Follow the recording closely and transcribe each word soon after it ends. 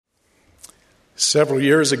Several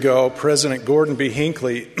years ago, President Gordon B.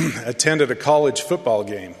 Hinckley attended a college football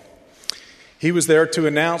game. He was there to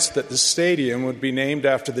announce that the stadium would be named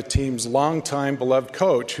after the team's longtime beloved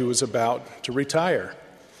coach who was about to retire.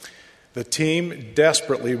 The team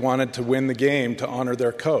desperately wanted to win the game to honor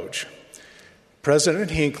their coach. President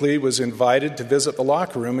Hinckley was invited to visit the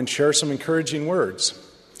locker room and share some encouraging words.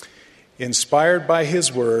 Inspired by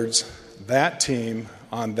his words, that team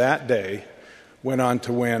on that day went on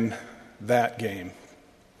to win that game.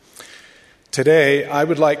 Today, I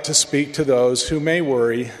would like to speak to those who may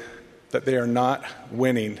worry that they are not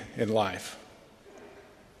winning in life.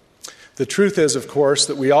 The truth is, of course,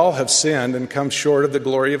 that we all have sinned and come short of the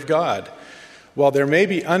glory of God. While there may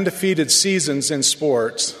be undefeated seasons in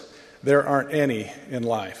sports, there aren't any in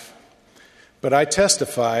life. But I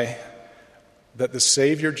testify that the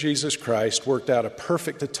Savior Jesus Christ worked out a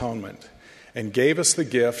perfect atonement and gave us the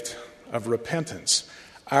gift of repentance,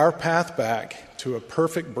 our path back to a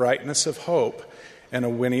perfect brightness of hope and a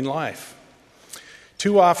winning life.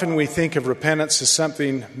 Too often we think of repentance as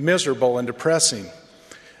something miserable and depressing,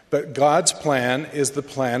 but God's plan is the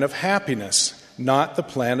plan of happiness, not the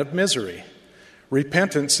plan of misery.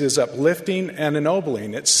 Repentance is uplifting and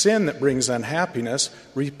ennobling. It's sin that brings unhappiness.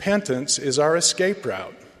 Repentance is our escape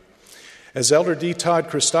route. As Elder D. Todd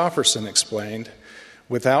Christofferson explained,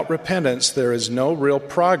 without repentance there is no real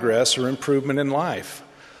progress or improvement in life.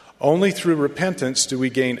 Only through repentance do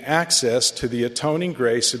we gain access to the atoning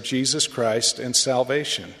grace of Jesus Christ and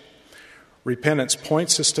salvation. Repentance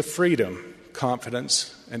points us to freedom,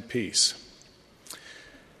 confidence, and peace.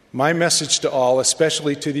 My message to all,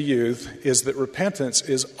 especially to the youth, is that repentance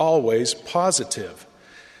is always positive.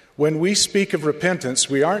 When we speak of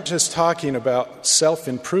repentance, we aren't just talking about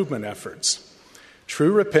self-improvement efforts.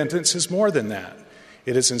 True repentance is more than that.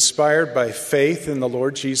 It is inspired by faith in the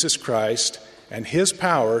Lord Jesus Christ and His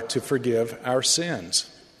power to forgive our sins.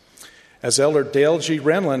 As Elder Dale G.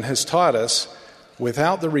 Renlund has taught us,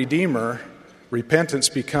 without the Redeemer, repentance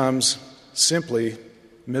becomes simply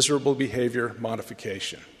miserable behavior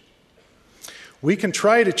modification. We can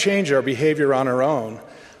try to change our behavior on our own,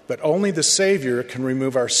 but only the Savior can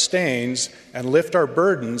remove our stains and lift our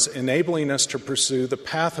burdens, enabling us to pursue the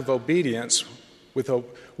path of obedience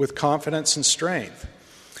with confidence and strength.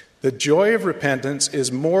 The joy of repentance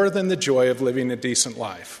is more than the joy of living a decent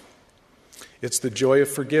life. It's the joy of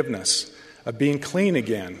forgiveness, of being clean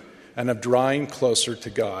again, and of drawing closer to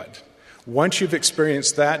God. Once you've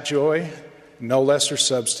experienced that joy, no lesser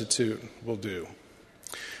substitute will do.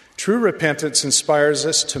 True repentance inspires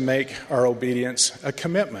us to make our obedience a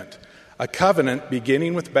commitment, a covenant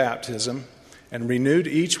beginning with baptism and renewed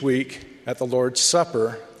each week at the Lord's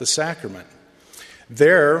Supper, the sacrament.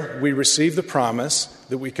 There, we receive the promise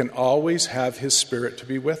that we can always have His Spirit to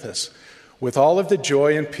be with us, with all of the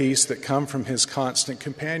joy and peace that come from His constant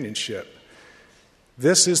companionship.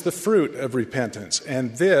 This is the fruit of repentance,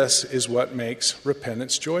 and this is what makes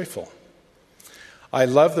repentance joyful. I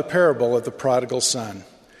love the parable of the prodigal son.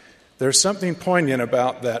 There's something poignant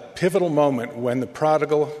about that pivotal moment when the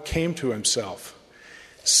prodigal came to himself.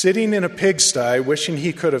 Sitting in a pigsty, wishing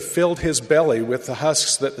he could have filled his belly with the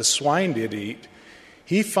husks that the swine did eat,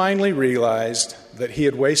 he finally realized that he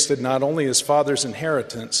had wasted not only his father's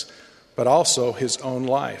inheritance, but also his own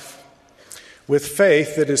life. With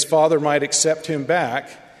faith that his father might accept him back,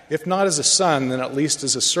 if not as a son, then at least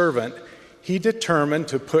as a servant, he determined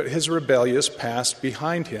to put his rebellious past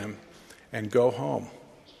behind him and go home.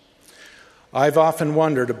 I've often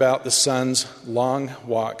wondered about the son's long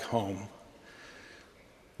walk home.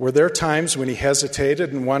 Were there times when he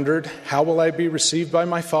hesitated and wondered, how will I be received by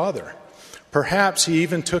my father? Perhaps he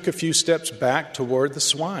even took a few steps back toward the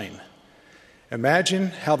swine. Imagine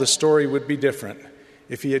how the story would be different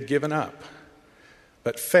if he had given up.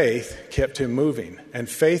 But faith kept him moving, and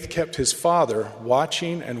faith kept his father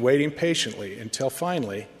watching and waiting patiently until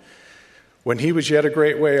finally, when he was yet a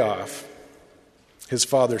great way off, his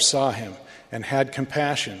father saw him and had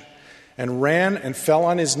compassion and ran and fell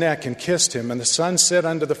on his neck and kissed him. And the son said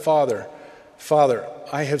unto the father, Father,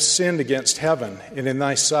 I have sinned against heaven and in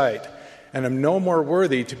thy sight, and am no more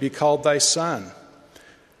worthy to be called thy son.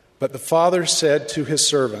 But the father said to his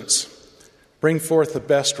servants, Bring forth the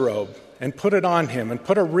best robe, and put it on him, and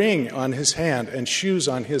put a ring on his hand, and shoes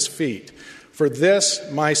on his feet. For this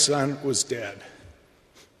my son was dead,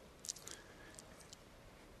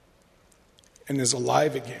 and is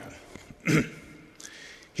alive again.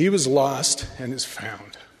 He was lost and is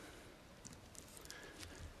found.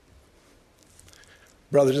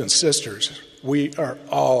 Brothers and sisters, we are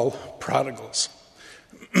all prodigals.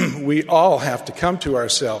 We all have to come to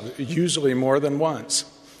ourselves, usually more than once,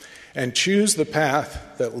 and choose the path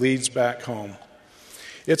that leads back home.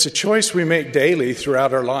 It's a choice we make daily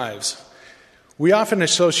throughout our lives. We often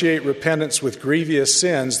associate repentance with grievous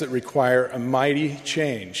sins that require a mighty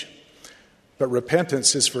change. But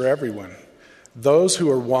repentance is for everyone. Those who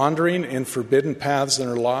are wandering in forbidden paths and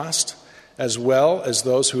are lost, as well as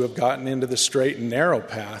those who have gotten into the straight and narrow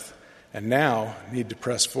path and now need to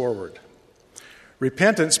press forward.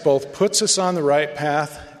 Repentance both puts us on the right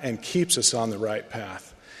path and keeps us on the right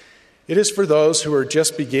path. It is for those who are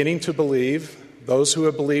just beginning to believe, those who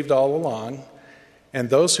have believed all along, and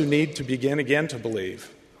those who need to begin again to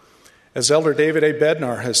believe. As Elder David A.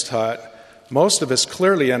 Bednar has taught, most of us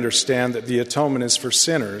clearly understand that the atonement is for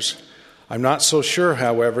sinners. I'm not so sure,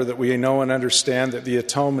 however, that we know and understand that the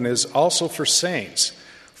atonement is also for saints,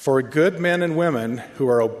 for good men and women who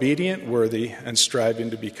are obedient, worthy, and striving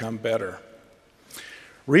to become better.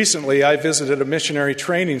 Recently, I visited a missionary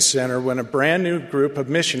training center when a brand new group of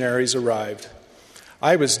missionaries arrived.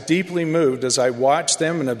 I was deeply moved as I watched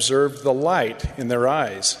them and observed the light in their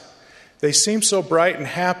eyes. They seemed so bright and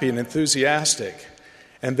happy and enthusiastic.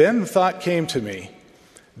 And then the thought came to me,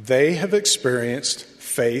 they have experienced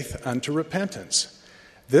faith unto repentance.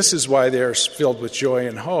 This is why they are filled with joy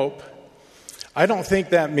and hope. I don't think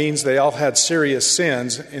that means they all had serious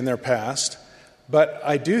sins in their past, but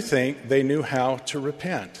I do think they knew how to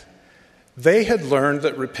repent. They had learned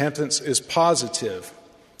that repentance is positive,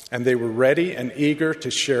 and they were ready and eager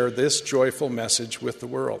to share this joyful message with the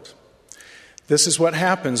world. This is what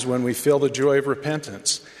happens when we feel the joy of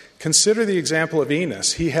repentance. Consider the example of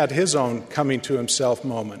Enos. He had his own coming to himself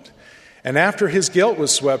moment. And after his guilt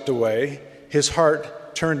was swept away, his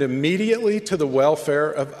heart turned immediately to the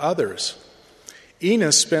welfare of others.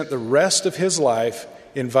 Enos spent the rest of his life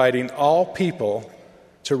inviting all people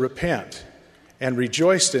to repent and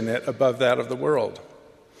rejoiced in it above that of the world.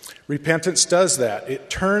 Repentance does that. It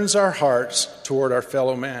turns our hearts toward our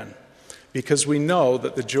fellow man because we know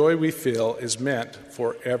that the joy we feel is meant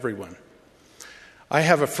for everyone. I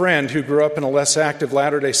have a friend who grew up in a less active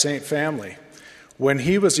Latter-day Saint family. When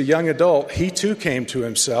he was a young adult, he too came to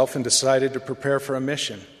himself and decided to prepare for a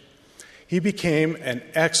mission. He became an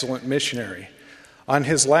excellent missionary. On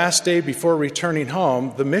his last day before returning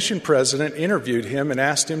home, the mission president interviewed him and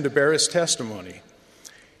asked him to bear his testimony.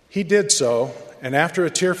 He did so, and after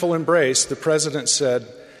a tearful embrace, the president said,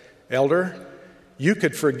 "Elder, you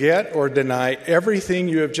could forget or deny everything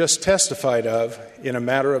you have just testified of in a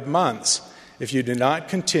matter of months if you do not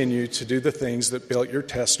continue to do the things that built your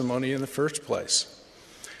testimony in the first place."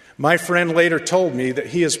 My friend later told me that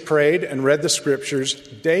he has prayed and read the scriptures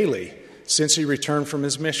daily since he returned from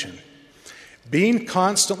his mission. Being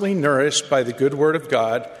constantly nourished by the good word of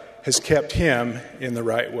God has kept him in the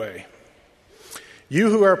right way. You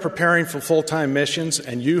who are preparing for full-time missions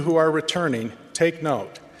and you who are returning, take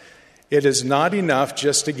note. It is not enough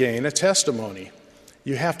just to gain a testimony.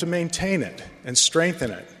 You have to maintain it and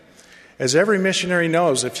strengthen it. As every missionary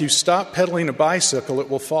knows, if you stop pedaling a bicycle, it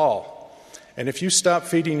will fall. And if you stop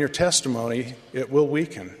feeding your testimony, it will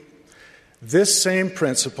weaken. This same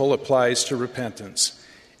principle applies to repentance.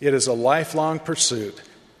 It is a lifelong pursuit,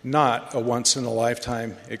 not a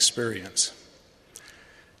once-in-a-lifetime experience.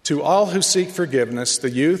 To all who seek forgiveness, the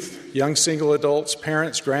youth, young single adults,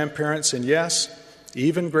 parents, grandparents, and yes,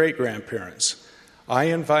 even great-grandparents, I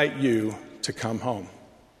invite you to come home.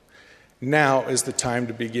 Now is the time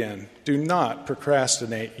to begin. Do not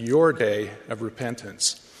procrastinate your day of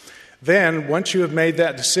repentance. Then, once you have made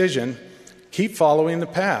that decision, keep following the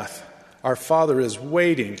path. Our Father is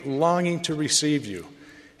waiting, longing to receive you.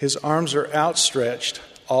 His arms are outstretched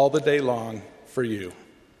all the day long for you.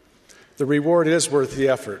 The reward is worth the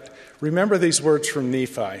effort. Remember these words from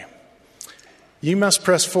Nephi. "Ye must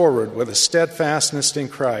press forward with a steadfastness in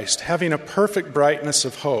Christ, having a perfect brightness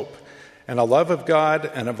of hope, and a love of God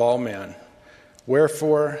and of all men.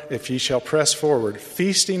 Wherefore, if ye shall press forward,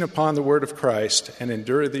 feasting upon the word of Christ, and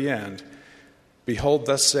endure the end, behold,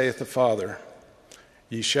 thus saith the Father,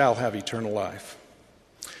 ye shall have eternal life."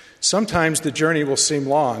 Sometimes the journey will seem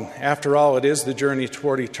long. After all, it is the journey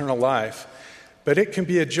toward eternal life. But it can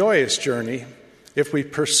be a joyous journey if we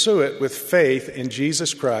pursue it with faith in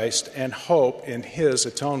Jesus Christ and hope in His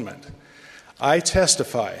atonement. I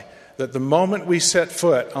testify that the moment we set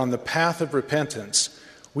foot on the path of repentance,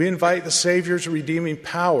 we invite the Savior's redeeming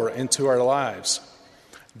power into our lives.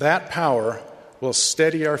 That power will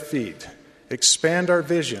steady our feet, expand our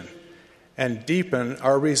vision, and deepen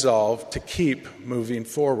our resolve to keep moving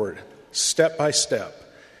forward, step by step,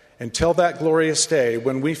 until that glorious day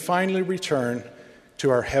when we finally return to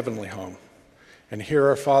our heavenly home and hear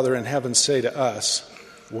our Father in heaven say to us,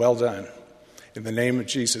 "Well done." In the name of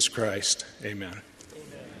Jesus Christ, amen.